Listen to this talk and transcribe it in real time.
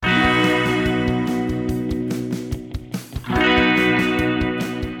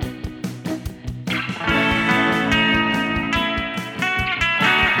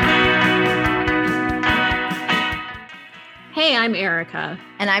I'm Erica.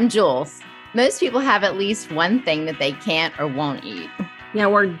 And I'm Jules. Most people have at least one thing that they can't or won't eat. Yeah,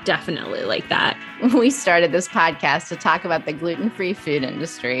 we're definitely like that. We started this podcast to talk about the gluten-free food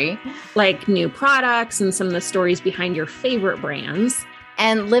industry. Like new products and some of the stories behind your favorite brands.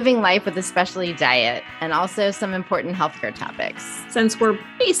 And living life with a specialty diet. And also some important healthcare topics. Since we're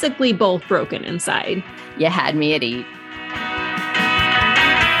basically both broken inside. You had me at eat.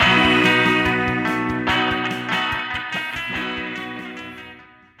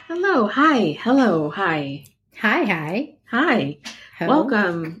 Hello, hi, hello, hi. Hi. Hi. Hello.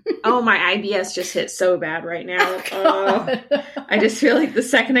 Welcome. Oh, my IBS just hit so bad right now. Oh, I just feel like the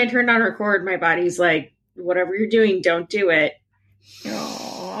second I turned on record, my body's like, whatever you're doing, don't do it.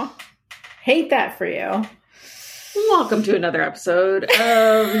 Aww. Hate that for you. Welcome to another episode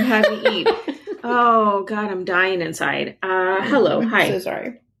of Have Me Eat. Oh, God, I'm dying inside. Hello, hi. I'm so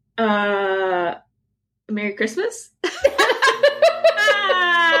sorry. Merry Christmas?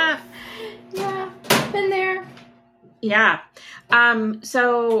 Yeah, been there. Yeah.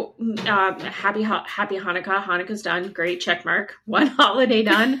 So happy Hanukkah. Hanukkah's done. Great check mark. One holiday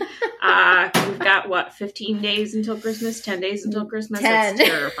done. We've got 15 days until Christmas, 10 days until Christmas. 10. That's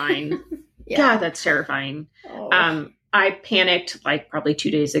terrifying. Yeah. God, that's terrifying. Oh. I panicked like probably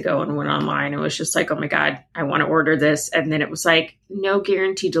 2 days ago and went online. It was just like, oh my God, I want to order this. And then it was like, no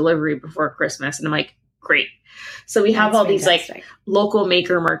guaranteed delivery before Christmas. And I'm like, great. So we have all these like local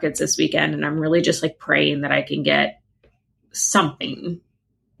maker markets this weekend. And I'm really just like praying that I can get something.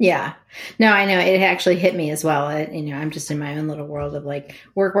 Yeah. No, I know. It actually hit me as well. I'm just in my own little world of like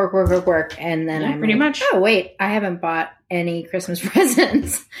work. And then I'm pretty like, much. oh, wait, I haven't bought any Christmas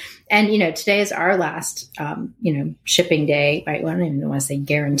presents. And, today is our last, shipping day. Right? Well, I don't even want to say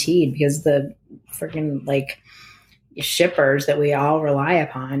guaranteed because the freaking like shippers that we all rely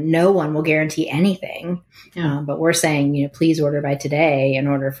upon, no one will guarantee anything. But we're saying, please order by today in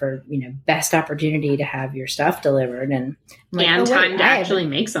order for, best opportunity to have your stuff delivered. And I'm like, and time to actually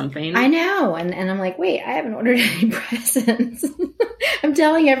make something. I know. And I'm like, wait, I haven't ordered any presents. I'm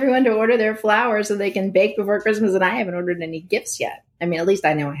telling everyone to order their flour so they can bake before Christmas. And I haven't ordered any gifts yet. I mean, at least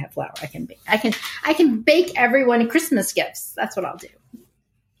I know I have flour. I can bake. I can bake everyone Christmas gifts. That's what I'll do.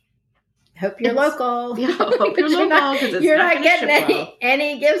 Hope you're local. Yeah, hope you're local. You're not getting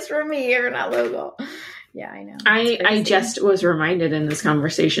any gifts from me. You're not local. Yeah, I know. I just was reminded in this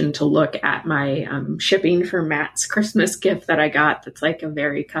conversation to look at my shipping for Matt's Christmas gift that I got. That's like a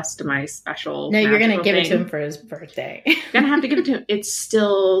very customized, special. No, you're going to give thing. it to him for his birthday. Gonna have to give it to him. It's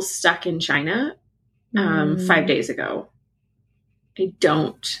still stuck in China 5 days ago. I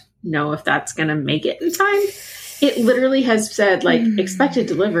don't know if that's going to make it in time. It literally has said like expected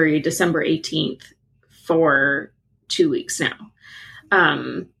delivery December 18th for 2 weeks now.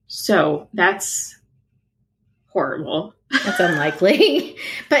 So that's horrible. That's unlikely.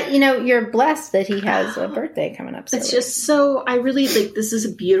 But you're blessed that he has a birthday coming up. It's just so, I really like, this is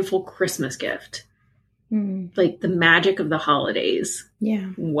a beautiful Christmas gift. Like the magic of the holidays. Yeah.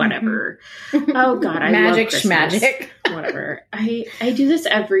 Whatever. Oh God, I love Christmas. Magic. Whatever. I do this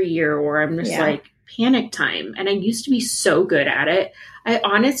every year where I'm just like, panic time. And I used to be so good at it. I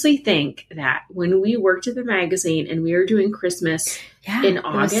honestly think that when we worked at the magazine and we were doing Christmas in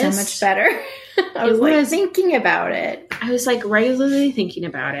August. It was so much better. I was thinking about it. I was like regularly thinking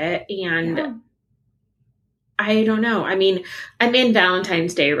about it. And I don't know. I mean, I'm in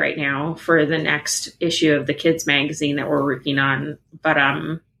Valentine's Day right now for the next issue of the kids magazine that we're working on. But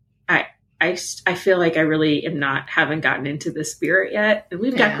I feel like I really haven't gotten into the spirit yet. And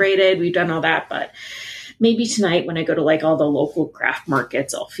we've decorated, we've done all that, but maybe tonight when I go to like all the local craft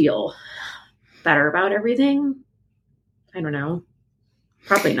markets, I'll feel better about everything. I don't know.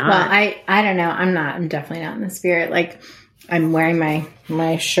 Probably not. Well, I don't know. I'm definitely not in the spirit. Like I'm wearing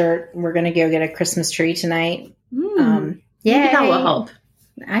my shirt. We're going to go get a Christmas tree tonight. Maybe that will help.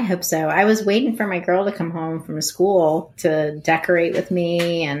 I hope so. I was waiting for my girl to come home from school to decorate with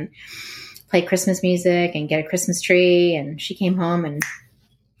me and play Christmas music and get a Christmas tree. And she came home and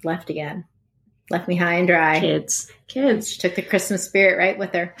left again. Left me high and dry. Kids. She took the Christmas spirit right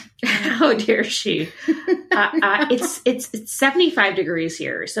with her. How dare she? It's 75 degrees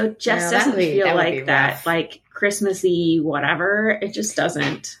here. So it just doesn't feel like that, like Christmassy, whatever. It just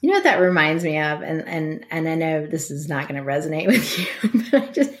doesn't. You know what that reminds me of? And I know this is not going to resonate with you, but I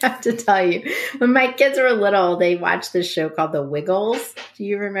just have to tell you, when my kids were little, they watched this show called The Wiggles. Do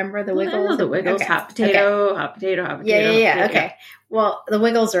you remember The Wiggles? I know The Wiggles. Okay. Hot potato. Yeah. Okay. Well, The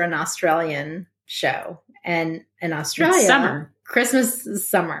Wiggles are an Australian show. And in Australia, It's summer. Christmas is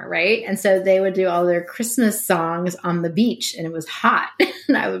summer, right? And so they would do all their Christmas songs on the beach, and it was hot.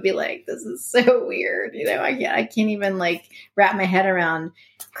 And I would be like, this is so weird. You know, I can't even like wrap my head around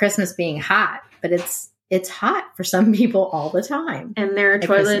Christmas being hot, but it's hot for some people all the time. And their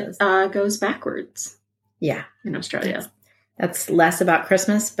toilet goes backwards. Yeah. In Australia. That's less about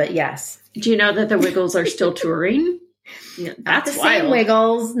Christmas, but yes. Do you know that the Wiggles are still touring? Yeah, that's same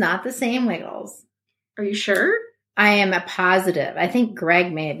Wiggles, not the same Wiggles. Are you sure? I am a positive. I think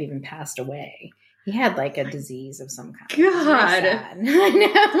Greg may have even passed away. He had like a disease of some kind. God. I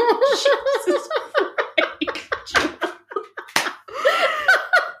know. Jesus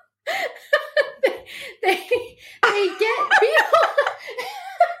they get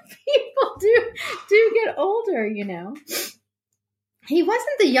people do get older, you know. He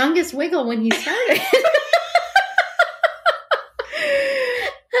wasn't the youngest Wiggle when he started.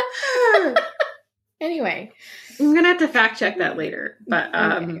 Anyway, I'm gonna have to fact check that later. But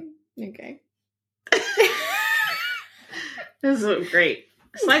okay. This is great.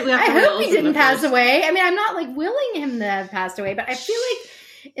 Slightly off I the hope rails he didn't pass first. away. I mean, I'm not like willing him to have passed away, but I feel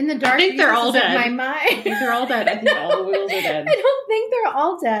like in the dark I think they're all recesses of dead. my mind, I think they're all dead. I think all the Wiggles are dead. I don't think they're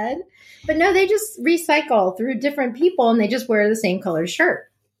all dead, but no, they just recycle through different people, and they just wear the same color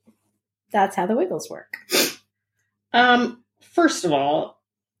shirt. That's how the Wiggles work. First of all,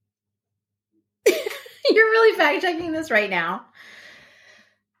 you're really fact checking this right now.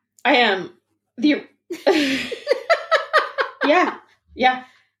 I am the yeah.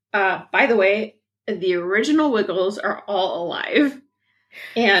 By the way, the original Wiggles are all alive,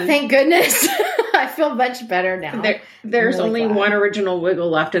 and thank goodness. I feel much better now. There's really only glad. one original Wiggle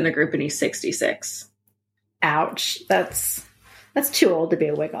left in the group, and he's 66. Ouch! That's too old to be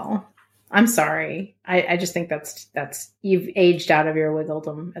a Wiggle. I'm sorry. I just think that's you've aged out of your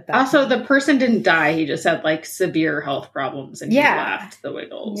Wiggledom at that Also, point. the person didn't die. He just had like severe health problems, and he left the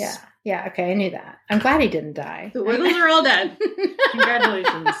Wiggles. Yeah. Okay, I knew that. I'm glad he didn't die. The Wiggles are all dead.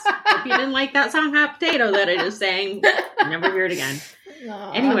 Congratulations. If you didn't like that song Hot Potato that I just sang, never hear it again.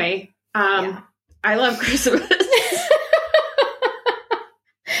 Aww. Anyway, I love Christmas.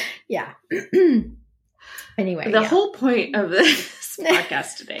 Yeah. Anyway, The whole point of this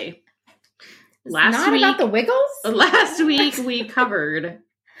podcast today. About the Wiggles? Last week we covered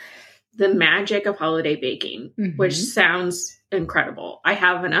the magic of holiday baking, which sounds incredible. I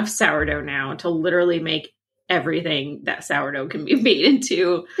have enough sourdough now to literally make everything that sourdough can be made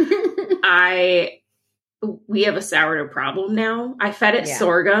into. We have a sourdough problem now. I fed it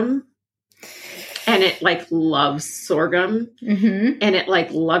sorghum, and it like loves sorghum, and it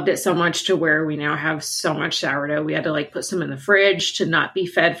like loved it so much to where we now have so much sourdough. We had to like put some in the fridge to not be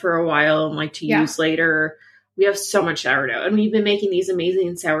fed for a while and like to use later. We have so much sourdough, and we've been making these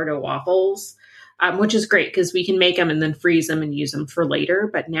amazing sourdough waffles, which is great because we can make them and then freeze them and use them for later.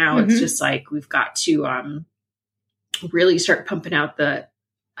 But now it's just like we've got to really start pumping out the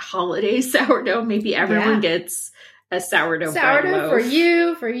holiday sourdough. Maybe everyone gets a sourdough bread loaf. for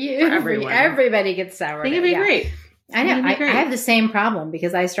you, for everyone. Everybody gets sourdough. I think it'd be great. I know. I have the same problem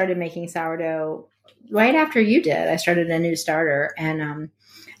because I started making sourdough right after you did. I started a new starter, and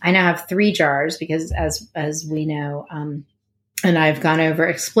I now have 3 jars because, as we know, and I've gone over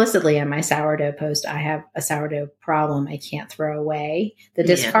explicitly in my sourdough post, I have a sourdough problem. I can't throw away the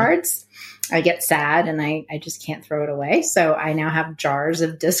discards. I get sad and I just can't throw it away. So I now have jars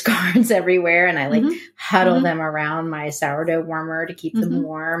of discards everywhere, and I like huddle them around my sourdough warmer to keep them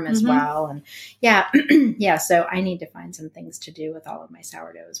warm as well. And so I need to find some things to do with all of my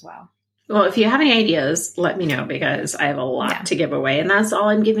sourdough as well. Well, if you have any ideas, let me know because I have a lot to give away, and that's all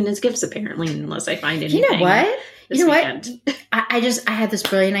I'm giving is gifts apparently, unless I find anything. You know what? Weekend. I had this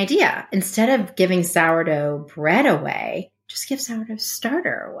brilliant idea. Instead of giving sourdough bread away, just give sourdough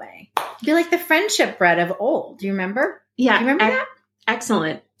starter away. Be like the friendship bread of old. Do you remember? Yeah. Do you remember that?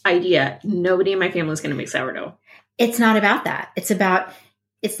 Excellent idea. Nobody in my family is going to make sourdough. It's not about that.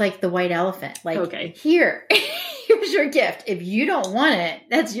 It's like the white elephant. Like, okay, here's your gift. If you don't want it,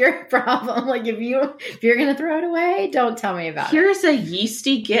 that's your problem. Like if you're going to throw it away, don't tell me about it. Here's a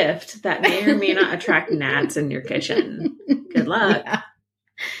yeasty gift that may or may not attract gnats in your kitchen. Good luck.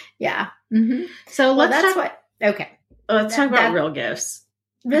 Yeah. Mm-hmm. So let's talk about real gifts.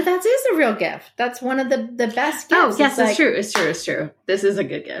 But that is a real gift. That's one of the best gifts. Oh, yes, it's true. It's true. This is a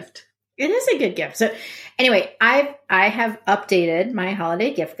good gift. It is a good gift. So anyway, I have updated my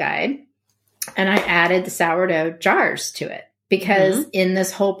holiday gift guide, and I added the sourdough jars to it. because in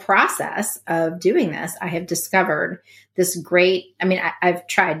this whole process of doing this, I have discovered this great, I've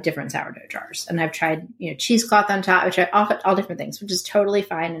tried different sourdough jars, and I've tried, cheesecloth on top, I've tried all different things, which is totally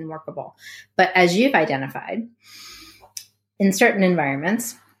fine and workable. But as you've identified, in certain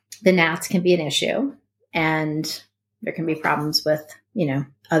environments, the gnats can be an issue, and there can be problems with,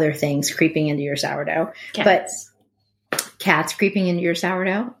 other things creeping into your sourdough. Cats. But cats creeping into your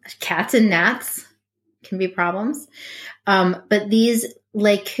sourdough, cats and gnats can be problems. But these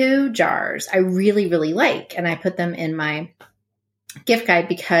Leku jars I really, really like. And I put them in my gift guide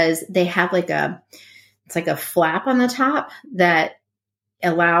because they have it's like a flap on the top that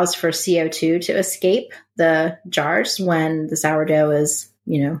allows for CO2 to escape the jars when the sourdough is,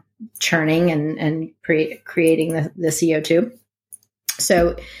 churning and creating the CO2.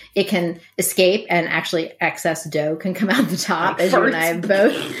 So it can escape, and actually excess dough can come out the top, as you and I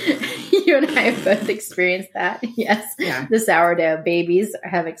have both experienced that. Yes. Yeah. The sourdough babies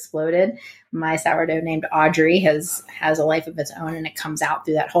have exploded. My sourdough named Audrey has a life of its own, and it comes out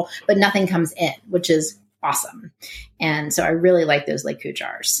through that hole, but nothing comes in, which is awesome. And so I really like those Leku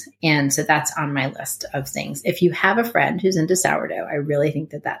jars. And so that's on my list of things. If you have a friend who's into sourdough, I really think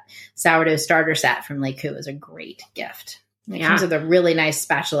that sourdough starter set from Leku is a great gift. It comes with a really nice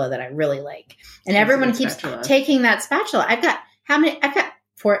spatula that I really like. And everyone keeps taking that spatula. I've got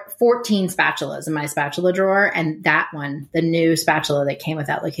 14 spatulas in my spatula drawer. And that one, the new spatula that came with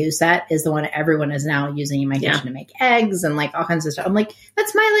that Leku set, is the one everyone is now using in my kitchen to make eggs and all kinds of stuff. I'm like,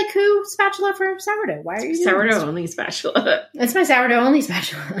 that's my Leku spatula for sourdough. Why are you doing this? Only spatula? It's my sourdough only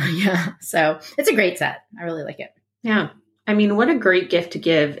spatula. Yeah. So it's a great set. I really like it. Yeah. What a great gift to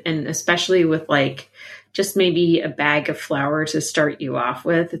give. And especially with just maybe a bag of flour to start you off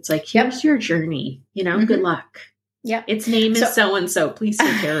with. It's here's your journey, good luck. Yeah. Its name is so-and-so. Please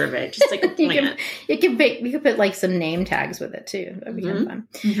take care of it. Just like a plant. You could put some name tags with it too. That'd be kind of fun.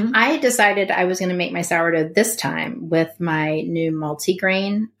 Mm-hmm. I decided I was going to make my sourdough this time with my new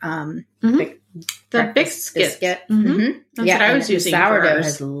multigrain, the biscuit. Mm-hmm. That's what I was using. Sourdough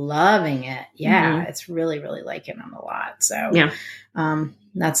is loving it. Yeah. It's really, really liking them a lot. So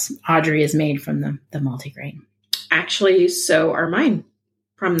that's Audrey is made from the multigrain. Actually, so are mine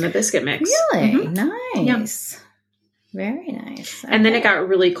from the biscuit mix. Really? Mm-hmm. Nice. Yeah. Very nice. Okay. And then it got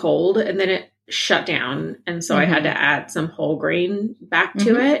really cold, and then it shut down. And so I had to add some whole grain back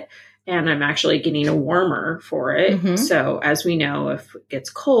to it. And I'm actually getting a warmer for it. Mm-hmm. So as we know, if it gets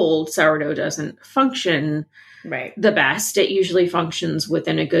cold, sourdough doesn't function the best. It usually functions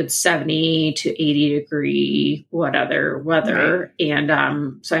within a good 70 to 80 degree weather. Right.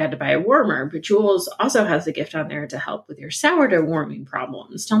 And so I had to buy a warmer. But Jules also has a gift on there to help with your sourdough warming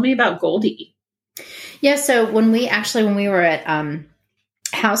problems. Tell me about Goldie. Yeah, so when we were at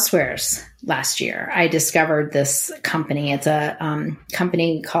Housewares last year, I discovered this company. It's a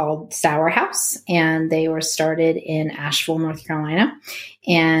company called Sour House, and they were started in Asheville, North Carolina.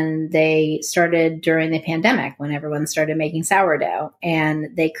 And they started during the pandemic when everyone started making sourdough.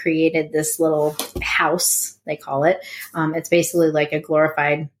 And they created this little house, they call it. It's basically like a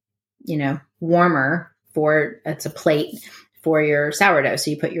glorified, warmer it's a plate for your sourdough.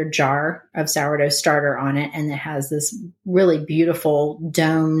 So you put your jar of sourdough starter on it, and it has this really beautiful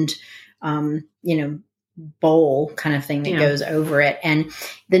domed, bowl kind of thing that goes over it. And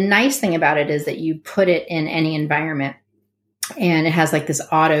the nice thing about it is that you put it in any environment, and it has this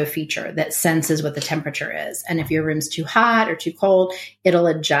auto feature that senses what the temperature is. And if your room's too hot or too cold, it'll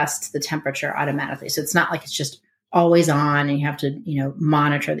adjust the temperature automatically. So it's not like it's just always on and you have to,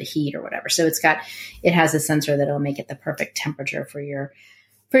 monitor the heat or whatever. So it has a sensor that'll make it the perfect temperature for your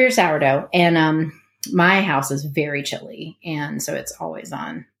sourdough. And, my house is very chilly. And so it's always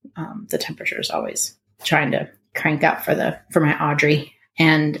on. The temperature is always trying to crank up for my Audrey.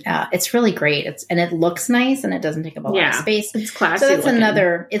 And, it's really great. It looks nice, and it doesn't take up a lot of space. It's classy. So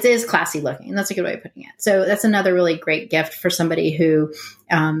that's it is classy looking. That's a good way of putting it. So that's another really great gift for somebody who,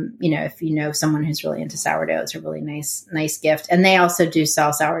 if you know someone who's really into sourdough, it's a really nice gift. And they also do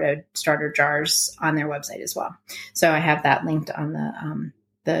sell sourdough starter jars on their website as well. So I have that linked on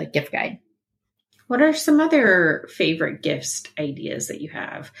the gift guide. What are some other favorite gift ideas that you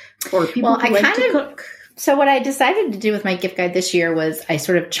have for people who like to cook? So what I decided to do with my gift guide this year was I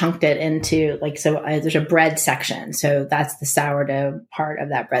sort of chunked it into there's a bread section. So that's the sourdough part of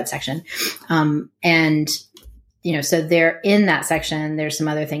that bread section. So there in that section, there's some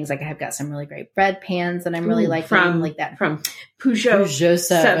other things. I've got some really great bread pans that I'm really liking. From Peugeot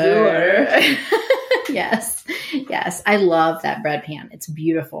Savour. Yes. Yes. I love that bread pan. It's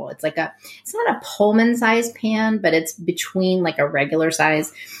beautiful. It's like it's not a Pullman size pan, but it's between like a regular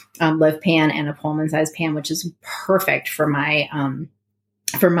size loaf pan and a Pullman size pan, which is perfect for my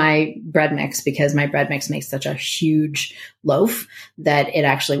bread mix, because my bread mix makes such a huge loaf that it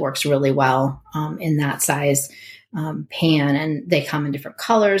actually works really well in that size pan, and they come in different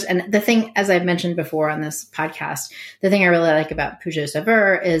colors. And the thing, as I've mentioned before on this podcast, the thing I really like about Peugeot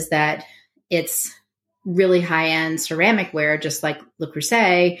Saveur is that it's really high-end ceramic ware, just like Le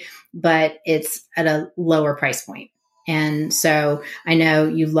Creuset, but it's at a lower price point. And so I know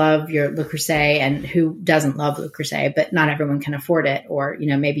you love your Le Creuset, and who doesn't love Le Creuset, but not everyone can afford it, or,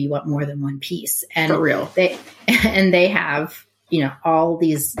 maybe you want more than one piece. And for real. They have, all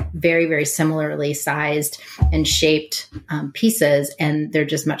these very, very similarly sized and shaped pieces, and they're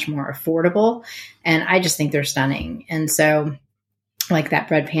just much more affordable. And I just think they're stunning. And so, like, that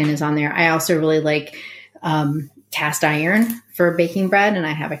bread pan is on there. I also really like cast iron for baking bread, and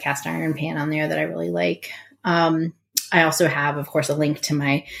I have a cast iron pan on there that I really like. I also have, of course, a link to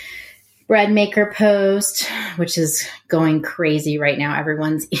my bread maker post, which is going crazy right now.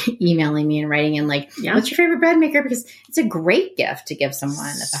 Everyone's emailing me and writing in like, what's your favorite bread maker? Because it's a great gift to give someone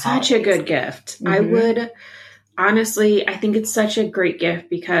at the holidays. Such a good gift. Mm-hmm. I think it's such a great gift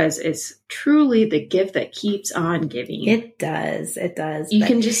because it's truly the gift that keeps on giving. It does. It does. You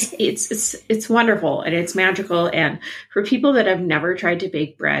can just, it's wonderful and it's magical. And for people that have never tried to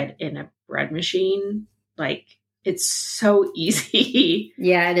bake bread in a bread machine, like, it's so easy.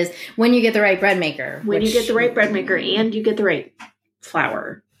 Yeah, it is. When you get the right bread maker. You get the right bread maker and you get the right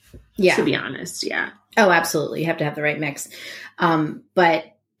flour. Yeah. To be honest. Yeah. Oh, absolutely. You have to have the right mix.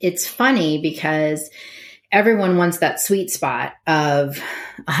 But it's funny because everyone wants that sweet spot of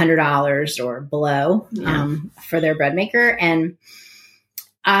 $100 or below for their bread maker. And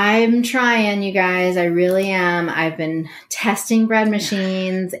I'm trying, you guys. I really am. I've been testing bread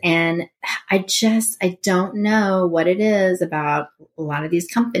machines, and I don't know what it is about a lot of these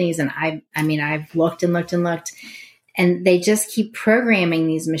companies. And I've looked and looked and looked, and they just keep programming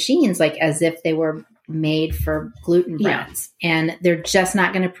these machines like as if they were made for gluten breads, and they're just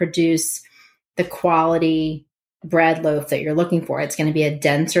not going to produce the quality bread loaf that you're looking for. It's going to be a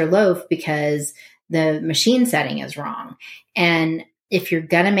denser loaf because the machine setting is wrong. And if you're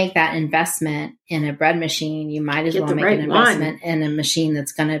going to make that investment in a bread machine, you might as well make an investment in a machine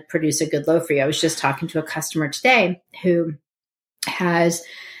that's going to produce a good loaf for you. I was just talking to a customer today who has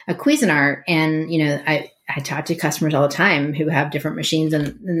a Cuisinart, and, I talk to customers all the time who have different machines,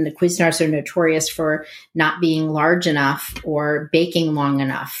 and the Cuisinarts are notorious for not being large enough or baking long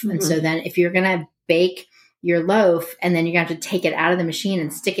enough. Mm-hmm. And so then if you're going to bake your loaf and then you're going to have to take it out of the machine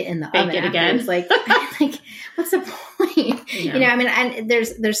and stick it in the oven again, it's like what's the point? Yeah. And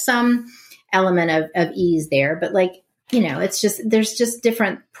there's some element of ease there, but there's just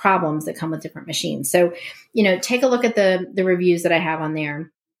different problems that come with different machines. So, take a look at the reviews that I have on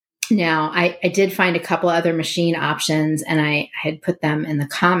there. Now, I did find a couple other machine options, and I had put them in the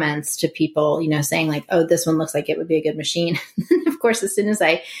comments to people, saying like, oh, this one looks like it would be a good machine. Of course, as soon as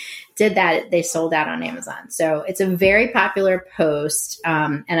I did that, they sold out on Amazon. So it's a very popular post,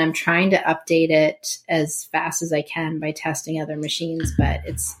 and I'm trying to update it as fast as I can by testing other machines, but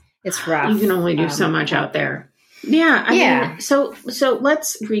it's rough. You can only do so much out there. Yeah. I mean, so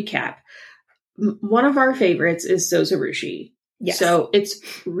let's recap. One of our favorites is Sozorushi. Yes. So it's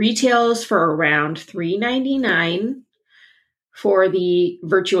retails for around $3.99 for the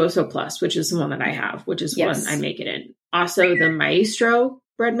Virtuoso Plus, which is the one that I have, which is one I make it in. Also, the Maestro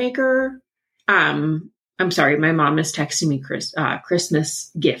bread maker. I'm sorry, my mom is texting me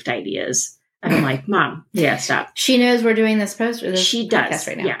Christmas gift ideas. And I'm like, Mom, stop. She knows we're doing this post or this she does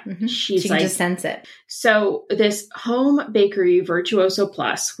right now. Yeah. Mm-hmm. She can just sense it. So this home bakery Virtuoso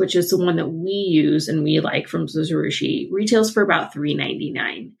Plus, which is the one that we use and we like from Sozorushi, retails for about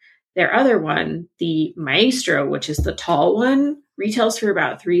 $3.99. Their other one, the Maestro, which is the tall one, retails for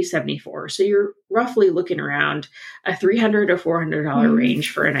about $3.74. So you're roughly looking around a $300 to $400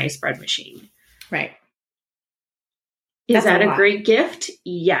 range for a nice bread machine. Right. Is that a great gift?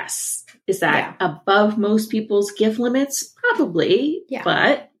 Yes. Is that above most people's gift limits? Probably. Yeah.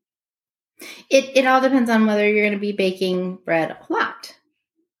 But it all depends on whether you're going to be baking bread a lot.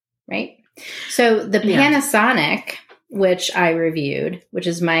 Right? So the Panasonic, which I reviewed, which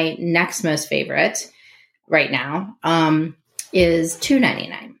is my next most favorite right now, is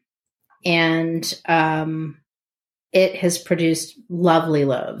 $2.99. And it has produced lovely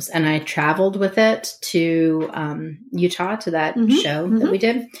loaves. And I traveled with it to Utah to that show that we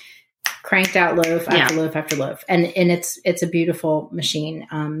did. Cranked out loaf after loaf after loaf. And it's a beautiful machine.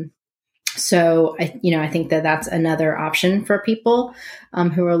 So I think that that's another option for people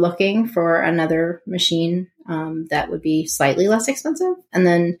who are looking for another machine that would be slightly less expensive. And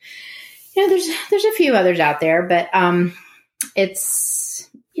then, there's a few others out there, but I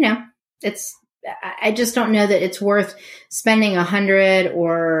just don't know that it's worth spending $100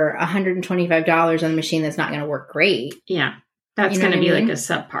 or $125 on a machine that's not going to work great. Yeah. That's going to be like a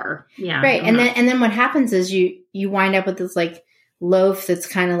subpar. Yeah. Right. And then what happens is you wind up with this like loaf that's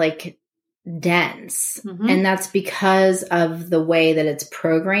kind of like dense. Mm-hmm. And that's because of the way that it's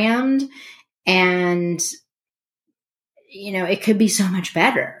programmed. And, it could be so much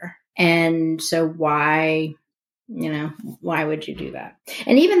better. And so why would you do that?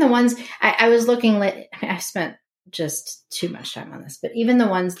 And even the ones I was looking at, I spent just too much time on this, but even the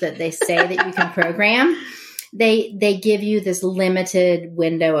ones that they say that you can program, they give you this limited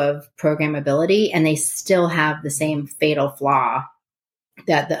window of programmability, and they still have the same fatal flaw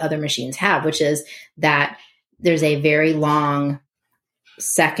that the other machines have, which is that there's a very long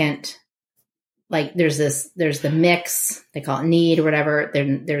second, like there's the mix, they call it knead or whatever.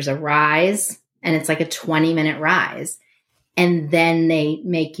 There's a rise, and it's like a 20-minute rise. And then they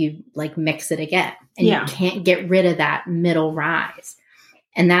make you like mix it again. And you can't get rid of that middle rise.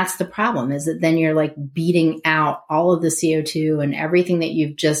 And that's the problem, is that then you're like beating out all of the CO2 and everything that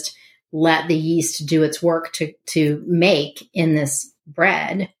you've just let the yeast do its work to make in this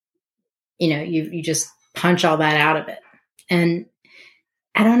bread. You just punch all that out of it. And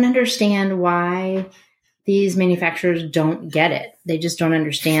I don't understand why these manufacturers don't get it. They just don't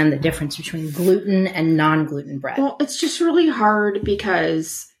understand the difference between gluten and non-gluten bread. Well, it's just really hard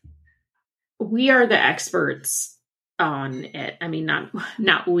because we are the experts on it. I mean,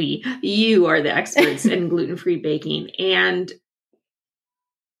 not we. You are the experts in gluten-free baking. And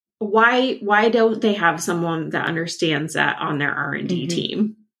why don't they have someone that understands that on their R&D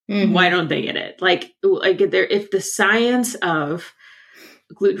team? Mm-hmm. Why don't they get it? Like if the science of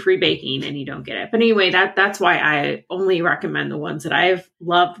gluten-free baking and you don't get it. But anyway, that's why I only recommend the ones that I've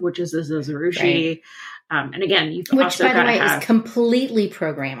loved, which is the Zozurushi. Right. And again, you've which, also by the way, have... is completely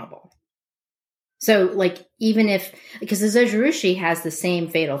programmable. So like, because the Zozurushi has the same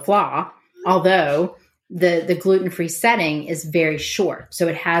fatal flaw, although the gluten-free setting is very short. So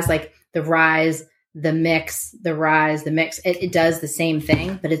it has like the rise, the mix, the rise, the mix. It does the same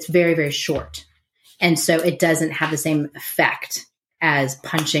thing, but it's very, very short. And so it doesn't have the same effect as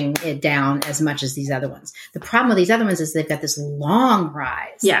punching it down as much as these other ones. The problem with these other ones is they've got this long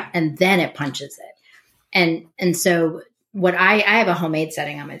rise, and then it punches it. And so what I have a homemade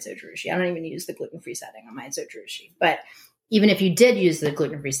setting on my Zozurushi. I don't even use the gluten-free setting on my Zozurushi. But even if you did use the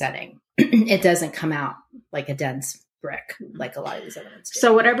gluten-free setting, it doesn't come out like a dense brick like a lot of these other ones do.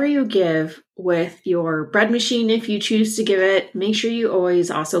 So whatever you give with your bread machine, if you choose to give it, make sure you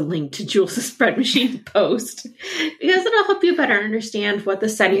always also link to Jules's bread machine post, because it'll help you better understand what the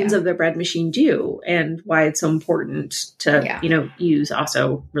settings of the bread machine do and why it's so important to, use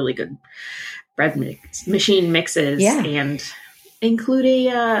also really good bread machine mixes and include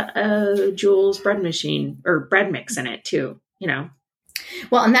a Jules bread machine or bread mix in it too,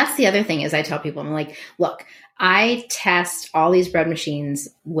 Well, and that's the other thing is I tell people, I'm like, look, I test all these bread machines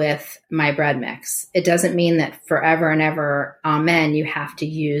with my bread mix. It doesn't mean that forever and ever, amen, you have to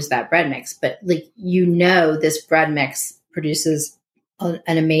use that bread mix. But like, this bread mix produces an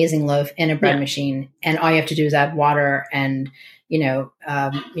amazing loaf in a bread machine. And all you have to do is add water and,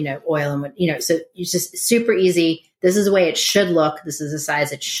 oil and, so it's just super easy. This is the way it should look. This is the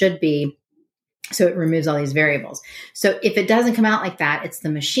size it should be. So it removes all these variables. So if it doesn't come out like that, it's the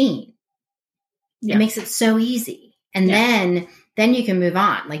machine. It makes it so easy. And then you can move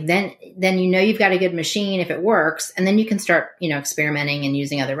on. Like then you've got a good machine if it works. And then you can start, experimenting and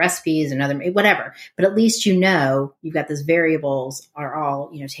using other recipes and other whatever. But at least you've got those variables are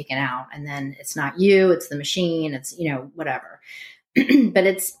all, taken out. And then it's not you, it's the machine, it's, whatever. But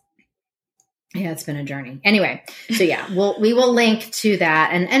it's been a journey. Anyway, so we will link to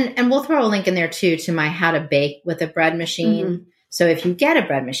that. And we'll throw a link in there too to my how to bake with a bread machine. Mm-hmm. So if you get a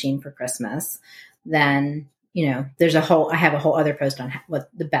bread machine for Christmas, then, I have a whole other post on what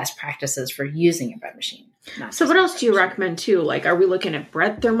the best practices for using a bread machine. So what else do you recommend too? Like, are we looking at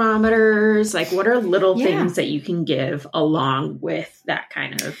bread thermometers? Like, what are little things that you can give along with that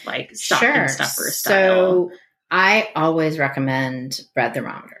kind of like stocking stuffer style? So I always recommend bread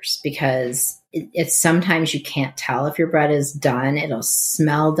thermometers because it's sometimes you can't tell if your bread is done. It'll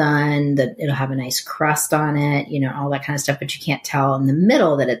smell done, that it'll have a nice crust on it, all that kind of stuff, but you can't tell in the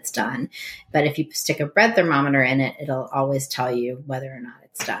middle that it's done. But if you stick a bread thermometer in it, it'll always tell you whether or not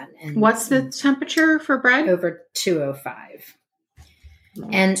it's done. And what's the temperature for bread? Over 205.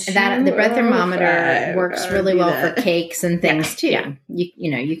 And that the bread thermometer works really well for cakes and things too. Yeah.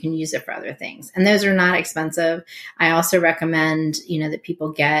 You can use it for other things. And those are not expensive. I also recommend, that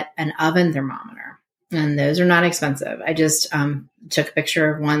people get an oven thermometer. And those are not expensive. I just took a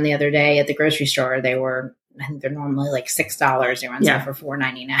picture of one the other day at the grocery store. I think they're normally like $6. They were on sale for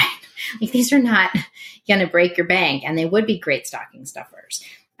 $4.99. Like, these are not going to break your bank, and they would be great stocking stuffers.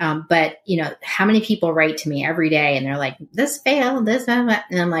 But how many people write to me every day and they're like, this failed, this, and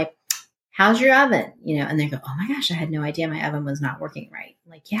I'm like, how's your oven? And they go, oh my gosh, I had no idea my oven was not working right.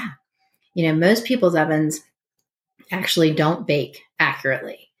 I'm like, yeah, most people's ovens actually don't bake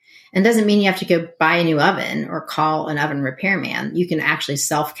accurately. And doesn't mean you have to go buy a new oven or call an oven repairman. You can actually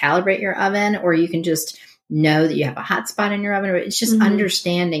self-calibrate your oven, or you can just know that you have a hot spot in your oven. It's just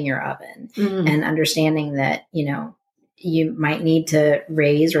understanding your oven and understanding that, you might need to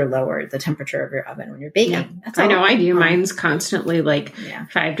raise or lower the temperature of your oven when you're baking. Yeah. That's I know I do. Mine's constantly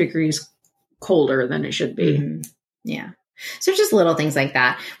 5 degrees colder than it should be. Mm-hmm. Yeah. So just little things like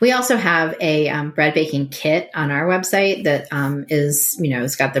that. We also have a bread baking kit on our website that is,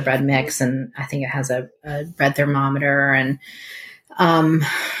 it's got the bread mix, and I think it has a bread thermometer, and I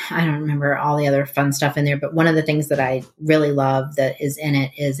don't remember all the other fun stuff in there, but one of the things that I really love that is in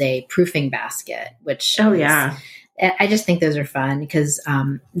it is a proofing basket, which I just think those are fun because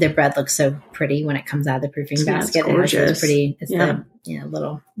the bread looks so pretty when it comes out of the proofing basket. It's gorgeous. It's the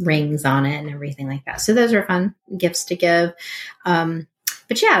little rings on it and everything like that. So those are fun gifts to give.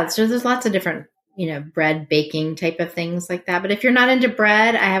 But yeah, so there's lots of different bread baking type of things like that. But if you're not into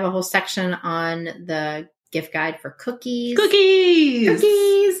bread, I have a whole section on the gift guide for cookies.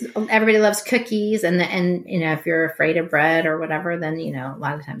 Cookies. Everybody loves cookies, and if you're afraid of bread or whatever, then a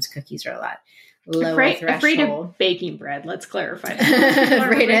lot of times cookies are a lot lower threshold. Afraid of baking bread. Let's clarify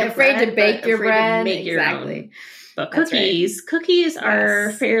that. afraid to bake your bread. Make exactly. Your own. But cookies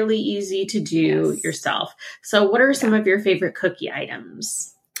are fairly easy to do yourself. So what are some of your favorite cookie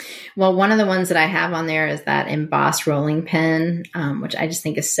items? Well, one of the ones that I have on there is that embossed rolling pin, which I just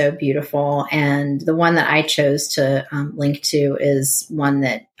think is so beautiful. And the one that I chose to link to is one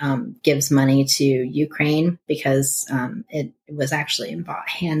that gives money to Ukraine because it was actually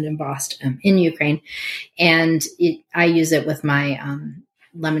hand embossed in Ukraine. And I use it with my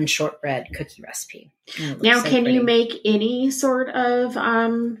lemon shortbread cookie recipe. Now, can you make any sort of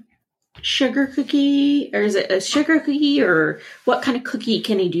sugar cookie, or is it a sugar cookie, or what kind of cookie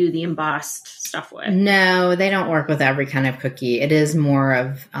can you do the embossed stuff with? No, they don't work with every kind of cookie. It is more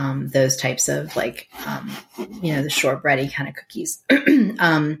of those types of the shortbready kind of cookies.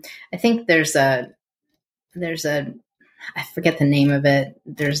 I think there's a I forget the name of it.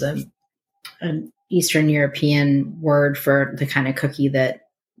 There's an Eastern European word for the kind of cookie that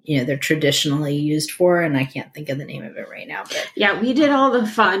they're traditionally used for, and I can't think of the name of it right now. But yeah, we did all the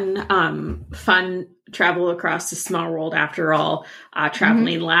fun travel across the small world after all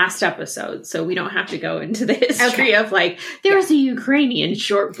traveling last episode, so we don't have to go into the history of there's a Ukrainian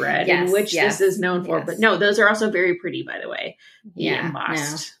shortbread in which this is known for. But no, those are also very pretty, by the way.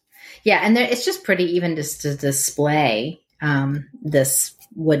 Embossed. No. Yeah, and it's just pretty even just to display this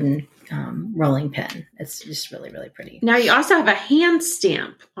wooden rolling pin. It's just really, really pretty. Now you also have a hand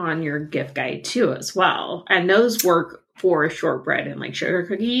stamp on your gift guide too, as well. And those work for shortbread and sugar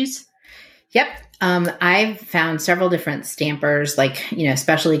cookies. Yep. I've found several different stampers,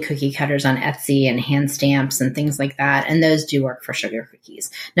 especially cookie cutters on Etsy and hand stamps and things like that. And those do work for sugar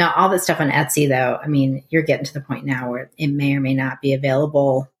cookies. Now, all that stuff on Etsy though, you're getting to the point now where it may or may not be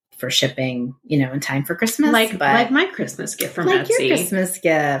available for shipping, in time for Christmas. Like my Christmas gift from Etsy. Your Christmas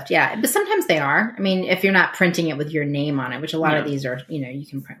gift. Yeah. But sometimes they are. If you're not printing it with your name on it, which a lot of these are, you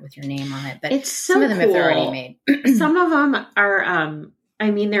can print with your name on it, but it's so some of them cool. if they're already made. Some of them are,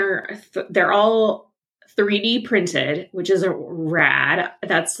 they're all 3D printed, which is rad.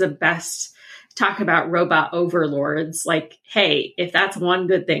 That's the best. Talk about robot overlords. Hey, if that's one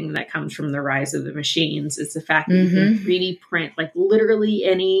good thing that comes from the rise of the machines, it's the fact that you can 3D print literally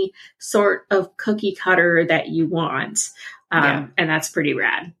any sort of cookie cutter that you want. And that's pretty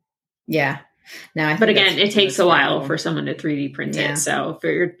rad. Yeah. No, but again, it takes a while for someone to 3D print it. So if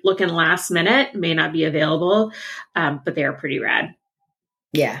you're looking last minute, it may not be available, but they are pretty rad.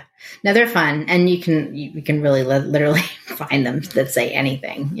 Yeah. No, they're fun. And you can really literally find them that say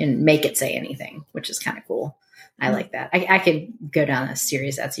anything and make it say anything, which is kind of cool. I like that. I could go down a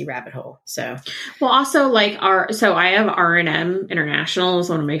serious Etsy rabbit hole. So, well, also I have R&M International is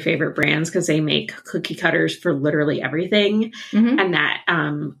one of my favorite brands because they make cookie cutters for literally everything. And that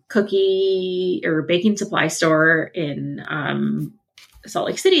cookie or baking supply store in Salt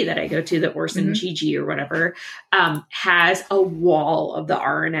Lake City that I go to, the Orson Gigi or whatever, has a wall of the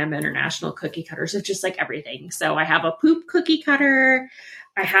R&M International cookie cutters of just like everything. So I have a poop cookie cutter.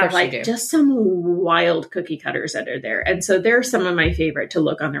 I have like just some wild cookie cutters that are there. And so they're some of my favorite to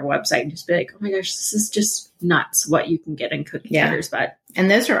look on their website and just be like, oh my gosh, this is just nuts what you can get in cookie cutters.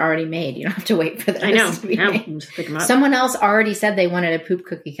 And those are already made. You don't have to wait for those. I know. To be made. Just pick them up. Someone else already said they wanted a poop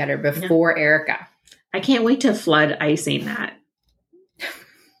cookie cutter before Erica. I can't wait to flood icing that.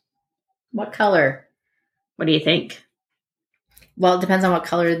 What color? What do you think? Well, it depends on what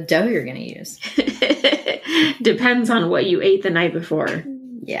color dough you're going to use. Depends on what you ate the night before.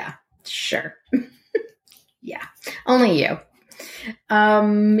 Yeah, sure. Yeah, only you.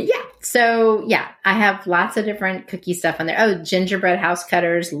 Yeah. So I have lots of different cookie stuff on there. Oh, gingerbread house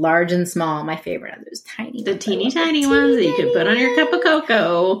cutters, large and small. My favorite are those tiny, the teeny tiny ones that you can put on your cup of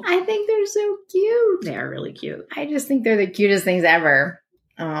cocoa. I think they're so cute. They are really cute. I just think they're the cutest things ever.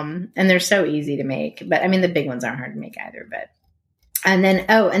 And they're so easy to make. But I mean, the big ones aren't hard to make either. But and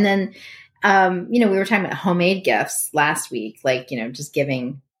then we were talking about homemade gifts last week, like just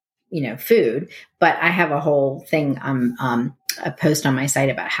giving food. But I have a whole thing a post on my site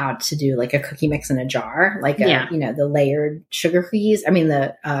about how to do like a cookie mix in a jar, like the layered sugar cookies. I mean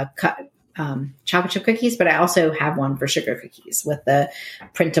the chocolate chip cookies, but I also have one for sugar cookies with the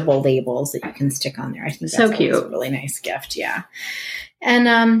printable labels that you can stick on there. I think that's so cute. A really nice gift. Yeah.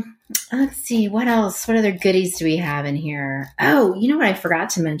 And let's see, what else? What other goodies do we have in here? Oh, you know what I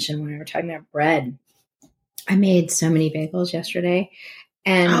forgot to mention when we were talking about bread? I made so many bagels yesterday.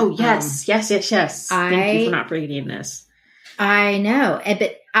 And yes. Thank you for not forgetting this. I know.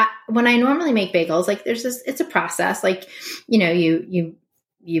 But when I normally make bagels, like it's a process. Like, you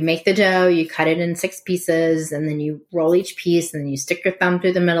make the dough, you cut it in 6 pieces, and then you roll each piece, and then you stick your thumb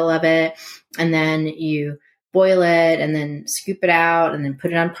through the middle of it, and then you boil it, and then scoop it out, and then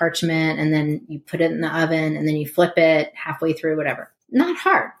put it on parchment, and then you put it in the oven, and then you flip it halfway through, whatever. Not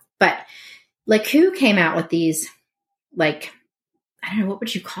hard. But like, who came out with these, like, I don't know, what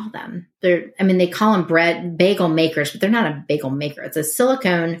would you call them? They call them bagel makers, but they're not a bagel maker. It's a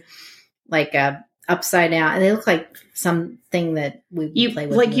silicone, like a upside down, and they look like something that we play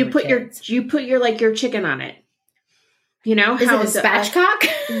with. Like you put your chicken on it. You know, is it a spatchcock?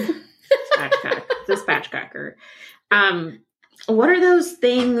 Spatchcock. It's a spatchcocker. What are those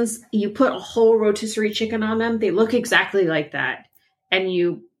things? You put a whole rotisserie chicken on them. They look exactly like that, and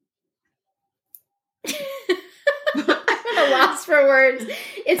you. Lost for words.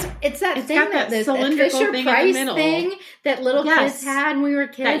 It's that thing that Fisher Price thing that little kids had when we were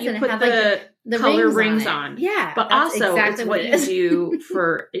kids, that you and put had the color rings on. Yeah, but also exactly what you do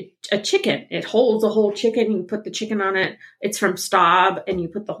for a chicken. It holds a whole chicken. You put the chicken on it. It's from Staub, and you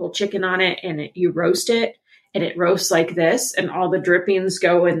put the whole chicken on it, and you roast it, and it roasts like this, and all the drippings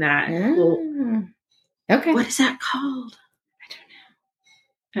go in that. Okay, what is that called?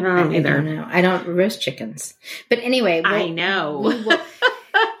 I don't know either. I don't know. I don't roast chickens. But anyway, I know.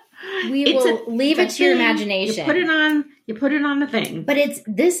 We will leave it to your imagination. You put it on the thing. But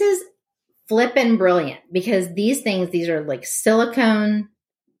this is flippin' brilliant, because these are like silicone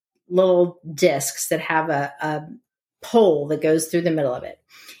little discs that have a pole that goes through the middle of it.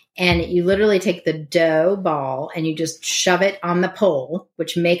 And you literally take the dough ball and you just shove it on the pole,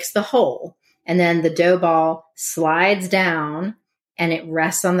 which makes the hole. And then the dough ball slides down, and it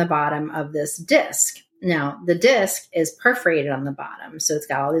rests on the bottom of this disc. Now, the disc is perforated on the bottom, so it's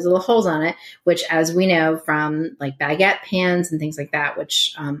got all these little holes on it, which, as we know from like baguette pans and things like that,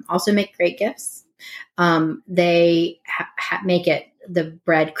 which also make great gifts, they make the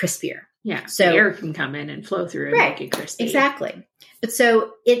bread crispier. Yeah, so air can come in and flow through and make it crispy. Exactly. But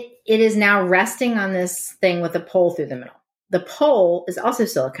so it is now resting on this thing with a pole through the middle. The pole is also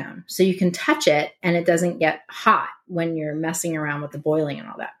silicone, so you can touch it and it doesn't get hot when you're messing around with the boiling and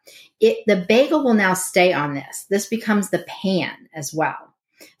all that. The bagel will now stay on this. This becomes the pan as well.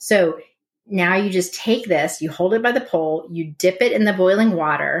 So now you just take this, you hold it by the pole, you dip it in the boiling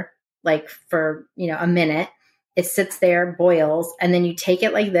water, like for, a minute. It sits there, boils, and then you take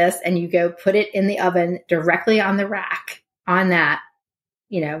it like this and you go put it in the oven directly on the rack on that,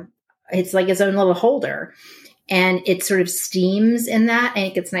 it's like its own little holder. And it sort of steams in that, and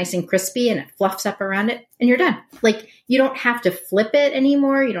it gets nice and crispy, and it fluffs up around it, and you're done. Like, you don't have to flip it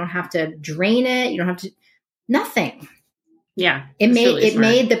anymore. You don't have to drain it. You don't have to, nothing. Yeah. It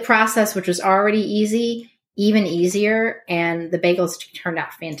made the process, which was already easy, even easier, and the bagels turned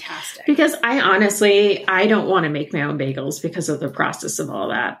out fantastic. Because I don't want to make my own bagels because of the process of all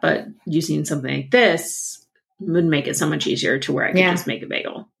that, but using something like this would make it so much easier to where I could just make a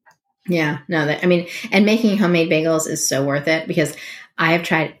bagel. Yeah, no, and making homemade bagels is so worth it, because I have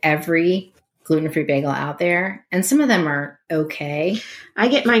tried every gluten-free bagel out there, and some of them are okay. I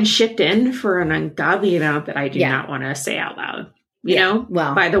get mine shipped in for an ungodly amount that I do Yeah. not want to say out loud,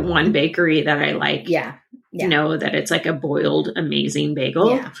 Well, by the one bakery that I like. Yeah. Know that it's like a boiled, amazing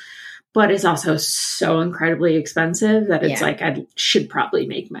bagel. Yeah. But it's also so incredibly expensive that it's Yeah. like I should probably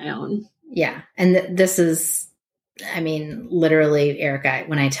make my own. Yeah. And this is, I mean, literally, Erica,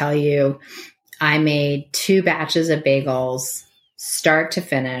 when I tell you I made 2 batches of bagels, start to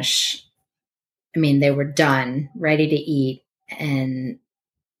finish. I mean, they were done, ready to eat, in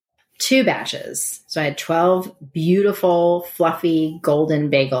 2 batches. So I had 12 beautiful, fluffy,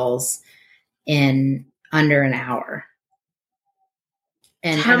 golden bagels in under an hour.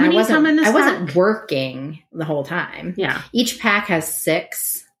 And how many come in this I pack? wasn't working the whole time. Yeah. Each pack has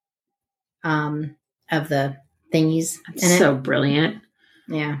 6 of the thingies That's in it. so brilliant.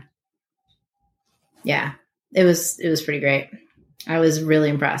 Yeah. Yeah. It was pretty great. I was really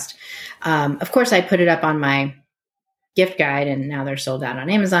impressed. Of course, I put it up on my gift guide, and now they're sold out on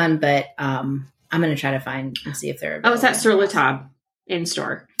Amazon, but I'm going to try to find and see if they're available. Oh, it's at Sur La Table in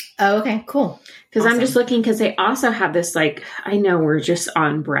store. Oh, okay, cool. Because Awesome. I'm just looking, because they also have this, like, I know we're just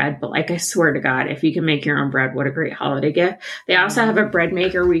on bread, but like, I swear to God, if you can make your own bread, what a great holiday gift. They also have a bread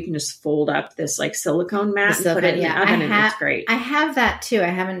maker where you can just fold up this like silicone mat and put it in the oven, and it's great. I have that too. I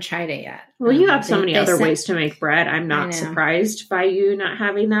haven't tried it yet. Well, you have so many other ways to make bread. I'm not surprised by you not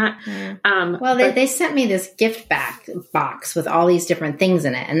having that. Yeah. Well, they sent me this gift box with all these different things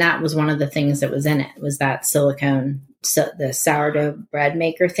in it. And that was one of the things that was in it, was that silicone, the sourdough bread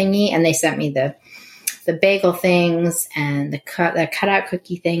maker thingy. And they sent me the bagel things and the cutout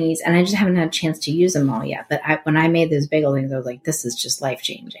cookie thingies. And I just haven't had a chance to use them all yet. But when I made those bagel things, I was like, this is just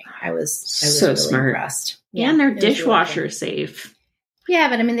life-changing. I was so really smart. impressed. And they're dishwasher safe. Yeah,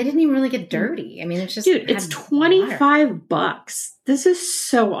 but I mean, they didn't even really get dirty. I mean, it's just, dude, it's $25. This is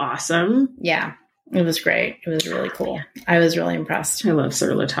so awesome. Yeah, it was great. It was really cool. I was really impressed. I love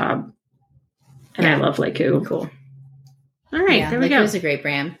Sur La Table. And I love Leku. Cool. All right, there we go. It was a great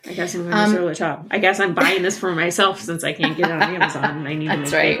brand. I guess I'm going to Sur La Table. I guess I'm buying this for myself since I can't get it on Amazon and I need to make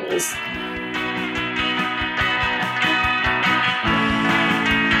bagels.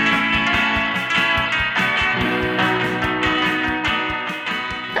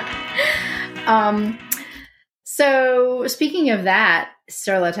 So speaking of that,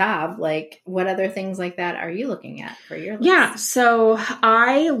 Sur La Table, like, what other things like that are you looking at for your list? Yeah, so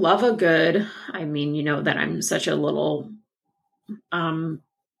I love a good, I mean, you know that I'm such a little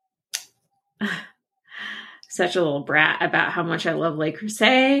brat about how much I love Le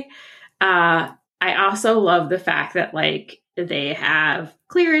Creuset. I also love the fact that, like, they have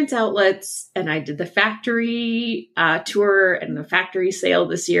clearance outlets, and I did the factory tour and the factory sale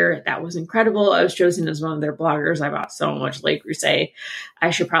this year. That was incredible. I was chosen as one of their bloggers. I bought so much Le Creuset. I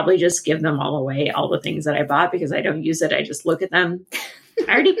should probably just give them all away, all the things that I bought, because I don't use it. I just look at them.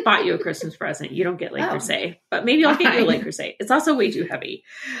 I already bought you a Christmas present. You don't get Le Creuset, but maybe I'll get you a Le Creuset. It's also way too heavy.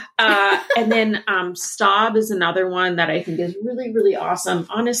 And then Staub is another one that I think is really, really awesome.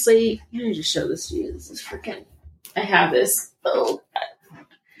 Honestly, I'm going to just show this to you. This is freaking, I have this. Oh,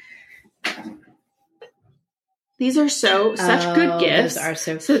 these are such good gifts. Those are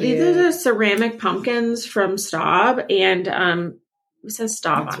so cute. So these are the ceramic pumpkins from Staub, and it says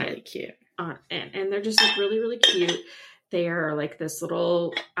Staub on really it. Cute. And they're just like really, really cute. They are like this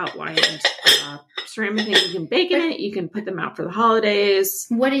little outlined ceramic thing. You can bake in it. You can put them out for the holidays.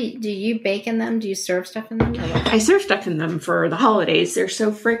 What do you bake in them? Do you serve stuff in them? I serve stuff in them for the holidays. They're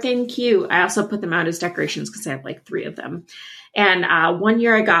so freaking cute. I also put them out as decorations because I have like 3 of them. And one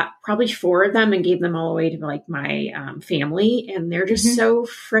year I got probably 4 of them and gave them all away to like my family. And they're just so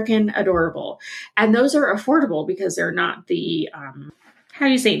freaking adorable. And those are affordable because they're not the... how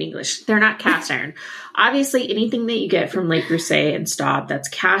do you say in English? They're not cast iron. Obviously, anything that you get from Le Creuset and Staub that's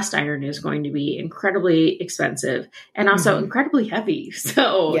cast iron is going to be incredibly expensive and also incredibly heavy.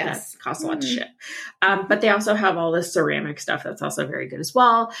 So that costs a lot to ship. But they also have all this ceramic stuff that's also very good as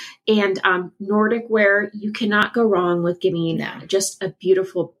well. And Nordic ware, you cannot go wrong with giving just a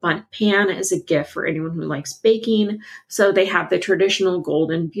beautiful bundt pan as a gift for anyone who likes baking. So they have the traditional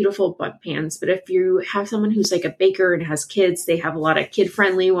golden, beautiful bundt pans. But if you have someone who's like a baker and has kids, they have a lot of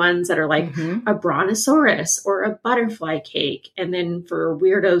kid-friendly ones that are like a brontosaurus or a butterfly cake. And then for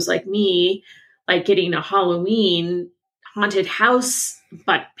weirdos like me, like getting a Halloween haunted house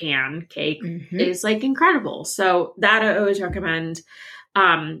bundt pan cake is like incredible. So that I always recommend.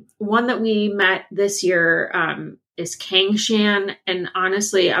 One that we met this year is Kangshan. And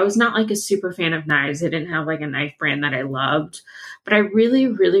honestly, I was not like a super fan of knives. I didn't have like a knife brand that I loved, but I really,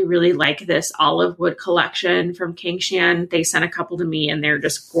 really, really like this olive wood collection from Kangshan. They sent a couple to me and they're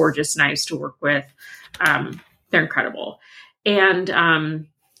just gorgeous knives to work with. They're incredible. And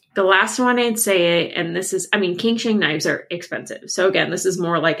the last one I'd say, and this is, I mean, Kangshan knives are expensive. So again, this is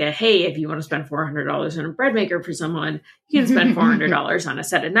more like a, hey, if you want to spend $400 on a bread maker for someone, you can spend $400 on a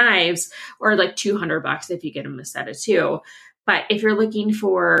set of knives, or like $200 if you get them a set of two. But if you're looking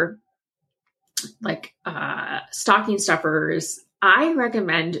for like stocking stuffers, I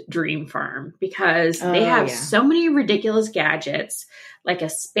recommend Dream Farm because they have so many ridiculous gadgets, like a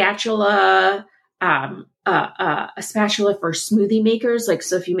spatula, a spatula for smoothie makers. Like,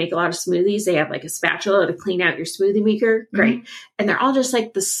 so if you make a lot of smoothies, they have like a spatula to clean out your smoothie maker. Great. Mm-hmm. And they're all just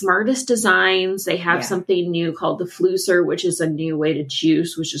like the smartest designs. They have something new called the Flusser, which is a new way to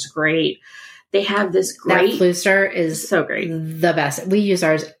juice, which is great. They have this great. That Flusser is so great. The best. We use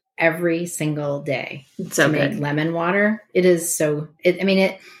ours every single day to make lemon water. It is so,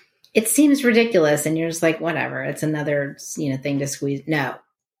 it seems ridiculous and you're just like, whatever, it's another, thing to squeeze. No,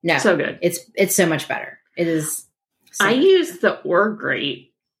 so good. It's so much better. It is. So I use the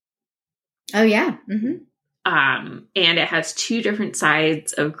Grate. Oh yeah. Mm-hmm. And it has two different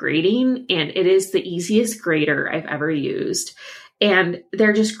sides of grating, and it is the easiest grater I've ever used. And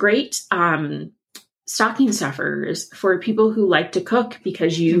they're just great, stocking stuffers for people who like to cook,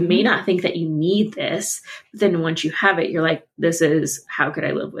 because you may not think that you need this, but then once you have it, you're like, this is, how could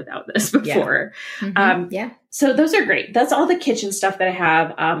I live without this before? Yeah. So those are great. That's all the kitchen stuff that I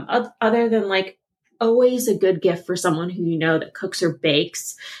have. Other than like always a good gift for someone who you know that cooks or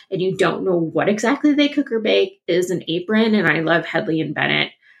bakes and you don't know what exactly they cook or bake is an apron. And I love Hedley and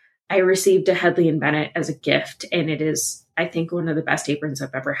Bennett. I received a Hedley and Bennett as a gift, and it is, I think, one of the best aprons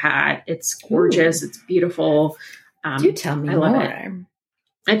I've ever had. It's gorgeous. Ooh. It's beautiful. Do tell me more. Love it.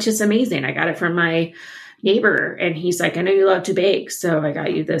 It's just amazing. I got it from my neighbor, and he's like, I know you love to bake, so I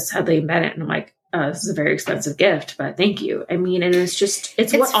got you this Hedley and Bennett. And I'm like, this is a very expensive gift, but thank you. I mean, and it's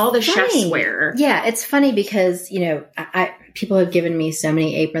what all the chefs wear. Yeah, it's funny because, people have given me so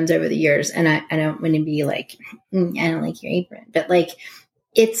many aprons over the years, and I don't want to be like, I don't like your apron, but like,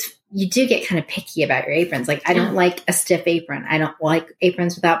 you do get kind of picky about your aprons. Like, I don't like a stiff apron. I don't like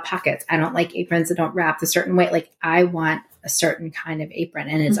aprons without pockets. I don't like aprons that don't wrap a certain way. Like, I want a certain kind of apron,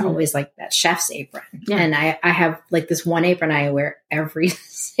 and it's always like that chef's apron. Yeah. And I have like this one apron I wear every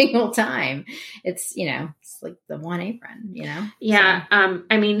single time. It's, it's like the one apron, Yeah.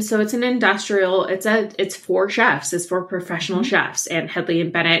 So. So it's an industrial, it's for chefs. It's for professional chefs, and Hedley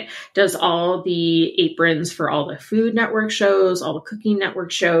and Bennett does all the aprons for all the Food Network shows, all the Cooking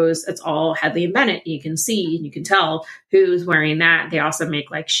Network shows. It's all Hedley and Bennett. You can see, and you can tell who's wearing that. They also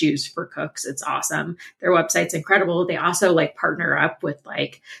make like shoes for cooks. It's awesome. Their website's incredible. They also like partner up with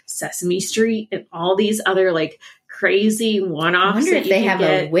like Sesame Street and all these other like crazy one-offs. I wonder if they have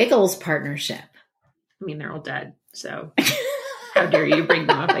a Wiggles partnership. I mean, they're all dead, so how dare you bring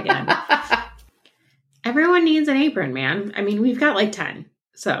them up again? Everyone needs an apron, man. I mean, we've got like 10.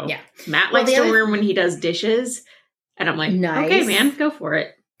 So yeah. Matt likes to wear them when he does dishes, and I'm like, nice. Okay, man, go for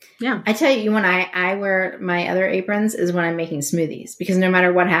it. Yeah. I tell you, when I wear my other aprons is when I'm making smoothies, because no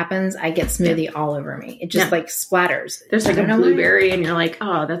matter what happens, I get smoothie all over me. It just like splatters. There's like a blueberry and you're like,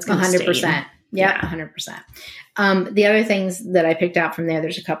 oh, that's going to 100%. Stain. Yeah, 100%. The other things that I picked out from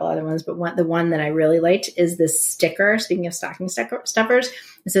there's a couple other ones, but the one that I really liked is this sticker. Speaking of stocking stuffers,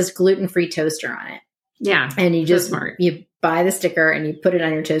 it says gluten-free toaster on it. Yeah. And you just, you buy the sticker and you put it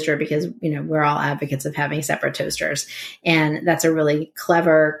on your toaster, because, we're all advocates of having separate toasters. And that's a really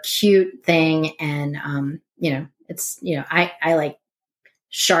clever, cute thing. And, it's, I like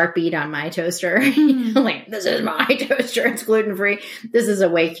Sharpied on my toaster. Like, this is my toaster. It's gluten-free. This is a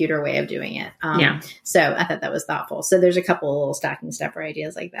way cuter way of doing it. So I thought that was thoughtful. So there's a couple of little stocking stuffer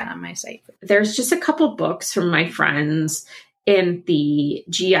ideas like that on my site. There's just a couple books from my friends in the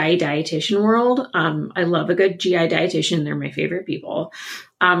GI dietitian world. I love a good GI dietitian. They're my favorite people.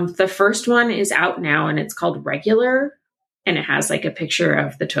 The first one is out now, and it's called Regular. And it has like a picture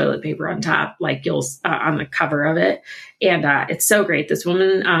of the toilet paper on top, like you'll on the cover of it. And it's so great. This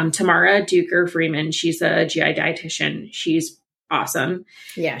woman, Tamara Duker Freeman, she's a GI dietitian. She's awesome.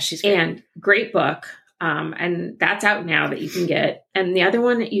 Yeah, she's great. And great book. And that's out now that you can get. And the other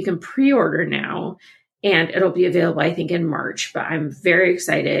one you can pre-order now, and it'll be available, I think, in March. But I'm very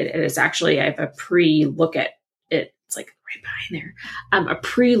excited. And it's actually, I have a pre-look at it. It's like right behind there. A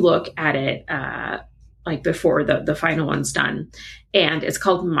pre-look at it like before the final one's done. And it's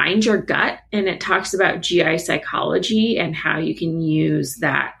called Mind Your Gut. And it talks about GI psychology and how you can use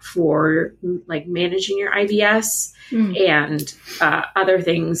that for like managing your IBS and other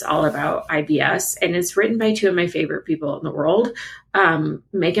things all about IBS. And it's written by two of my favorite people in the world,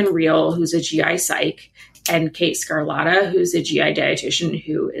 Megan Reel, who's a GI psych, and Kate Scarlatta, who's a GI dietitian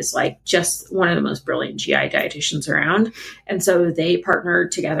who is like just one of the most brilliant GI dietitians around. And so they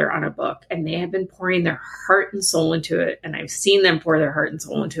partnered together on a book, and they have been pouring their heart and soul into it. And I've seen them pour their heart and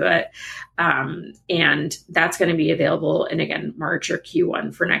soul into it. And that's going to be available in, again, March or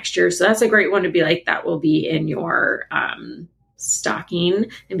Q1 for next year. So that's a great one to be like, that will be in your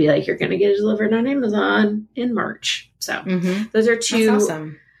stocking and be like, you're going to get it delivered on Amazon in March. So those are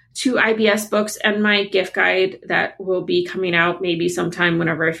two IBS books, and my gift guide that will be coming out maybe sometime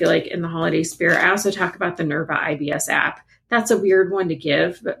whenever I feel like in the holiday spirit. I also talk about the Nerva IBS app. That's a weird one to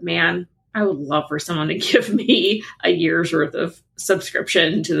give, but man, I would love for someone to give me a year's worth of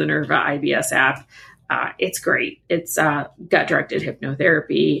subscription to the Nerva IBS app. It's great. It's gut-directed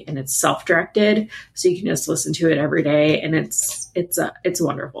hypnotherapy, and it's self-directed, so you can just listen to it every day, and it's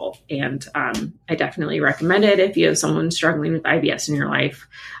wonderful. And I definitely recommend it if you have someone struggling with IBS in your life.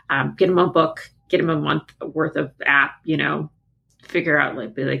 Get them a book, get them a month worth of app. Figure out,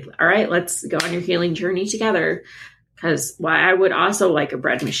 like, be like, all right, let's go on your healing journey together. Because while I would also like a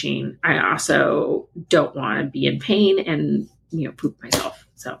bread machine, I also don't want to be in pain and poop myself.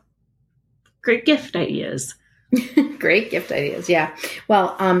 So. Great gift ideas. Great gift ideas. Yeah.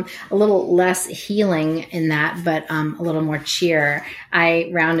 Well, a little less healing in that, but a little more cheer.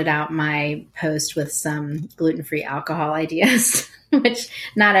 I rounded out my post with some gluten-free alcohol ideas, which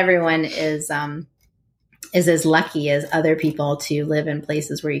not everyone is as lucky as other people to live in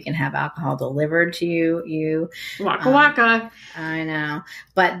places where you can have alcohol delivered to you. Waka waka. I know.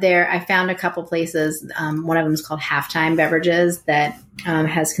 But I found a couple places. One of them is called Halftime Beverages that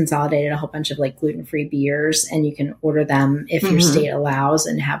has consolidated a whole bunch of like gluten-free beers, and you can order them if your state allows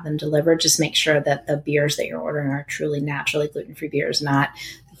and have them delivered. Just make sure that the beers that you're ordering are truly naturally gluten-free beers, not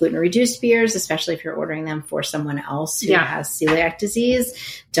gluten-reduced beers, especially if you're ordering them for someone else who has celiac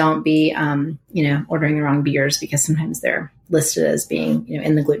disease. Don't be, ordering the wrong beers, because sometimes they're listed as being,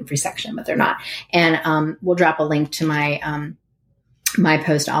 in the gluten-free section, but they're not. And we'll drop a link to my my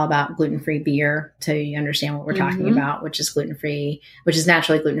post all about gluten-free beer, so you understand what we're talking about, which is gluten-free, which is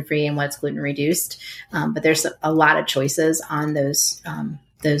naturally gluten-free, and what's gluten-reduced. But there's a lot of choices on those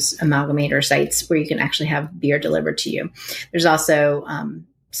amalgamator sites where you can actually have beer delivered to you. There's also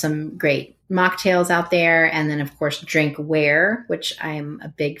some great mocktails out there. And then, of course, Drinkware, which I'm a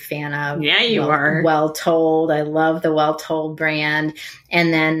big fan of. Yeah, you are. Well Told. I love the Well Told brand.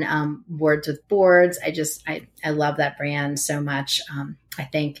 And then Words with Boards. I love that brand so much. I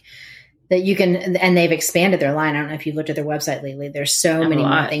think that you can, and they've expanded their line. I don't know if you looked at their website lately. There's so many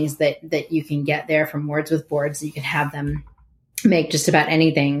more things that you can get there from Words with Boards. You can have them make just about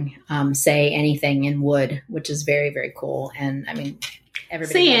anything, say anything in wood, which is very, very cool. And I mean,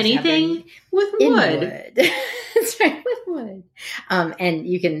 everybody say anything with wood. That's right, with wood. And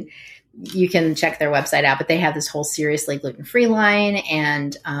you can check their website out, but they have this whole seriously gluten-free line,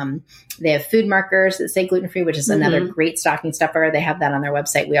 and they have food markers that say gluten-free, which is another great stocking stuffer. They have that on their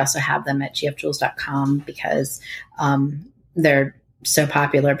website. We also have them at gfjules.com because they're so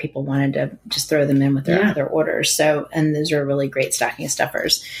popular. People wanted to just throw them in with their other orders. So, and those are really great stocking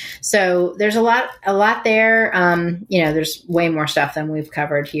stuffers. So there's a lot there. There's way more stuff than we've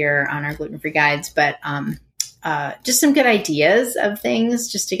covered here on our gluten-free guides, but just some good ideas of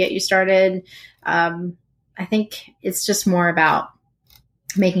things just to get you started. I think it's just more about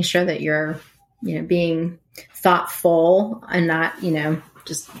making sure that you're, being thoughtful and not,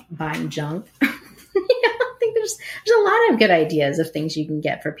 just buying junk. I think there's a lot of good ideas of things you can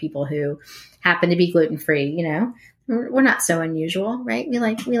get for people who happen to be gluten-free. We're not so unusual, right? We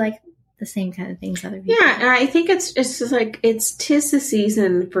like the same kind of things other people. Yeah, and I think it's just like it's 'tis the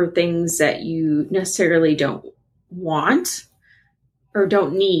season for things that you necessarily don't want or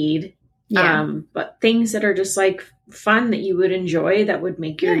don't need. Yeah. But things that are just like fun that you would enjoy, that would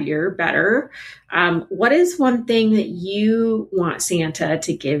make your year better. What is one thing that you want Santa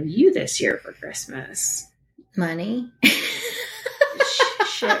to give you this year for Christmas? Money.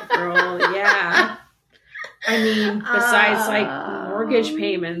 Shit, girl. Yeah. I mean, besides like mortgage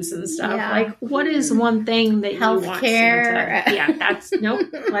payments and stuff, like what is one thing that you want Santa? Yeah, that's nope.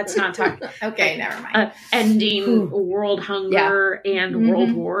 Let's not talk. Okay, never mind. Ending world hunger and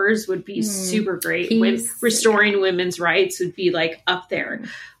world wars would be super great. Restoring women's rights would be like up there.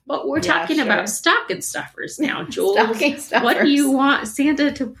 But we're talking about stocking stuffers now, Jules. Stocking stuffers. What do you want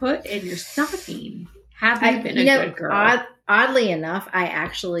Santa to put in your stocking? Have you been a good girl? Oddly enough, I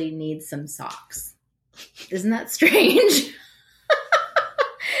actually need some socks. Isn't that strange?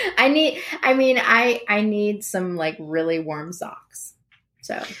 I need some like really warm socks.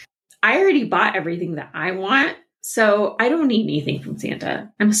 So I already bought everything that I want, so I don't need anything from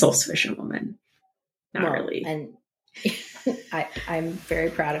Santa. I'm a self-sufficient woman. Not really. And I'm very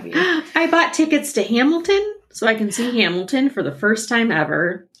proud of you. I bought tickets to Hamilton so I can see Hamilton for the first time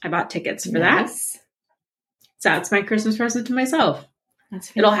ever. I bought tickets for that. So that's my Christmas present to myself.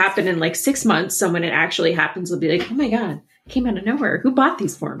 It'll happen in like 6 months. So when it actually happens, we'll be like, oh my God, it came out of nowhere. Who bought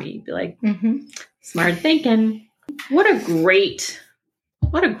these for me? Be like, smart thinking. What a great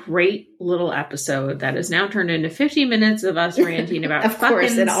little episode that is now turned into 50 minutes of us ranting about of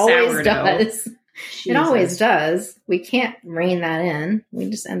course, it always sourdough. Does. Jesus. It always does. We can't rein that in. We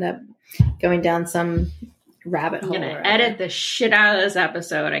just end up going down some rabbit hole. I'm going to edit the shit out of this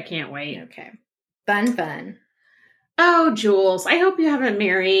episode. I can't wait. Okay. Fun. Oh, Jules, I hope you have a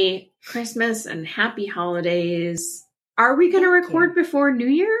Merry Christmas and Happy Holidays. Are we going to record before New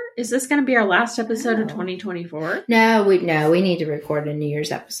Year? Is this going to be our last episode of 2024? No, we need to record a New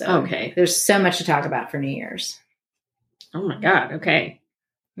Year's episode. Okay. There's so much to talk about for New Year's. Oh my God. Okay.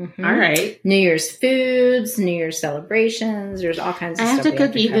 All right. New Year's foods, New Year's celebrations. There's all kinds of stuff. I have to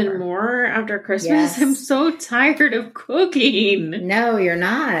cook even more after Christmas. Yes. I'm so tired of cooking. No, you're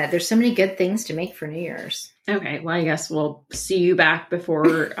not. There's so many good things to make for New Year's. Okay. Well, I guess we'll see you back before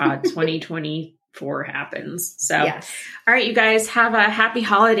 2024 happens. So, all right, you guys have a happy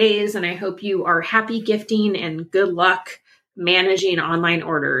holidays, and I hope you are happy gifting and good luck managing online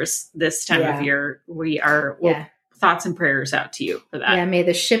orders this time of year. We are thoughts and prayers out to you for that. Yeah, may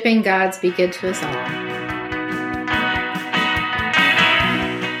the shipping gods be good to us all.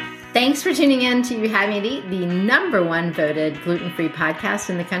 Thanks for tuning in to You Had Me at Eat, the #1 voted gluten-free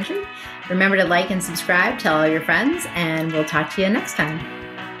podcast in the country. Remember to like and subscribe, tell all your friends, and we'll talk to you next time.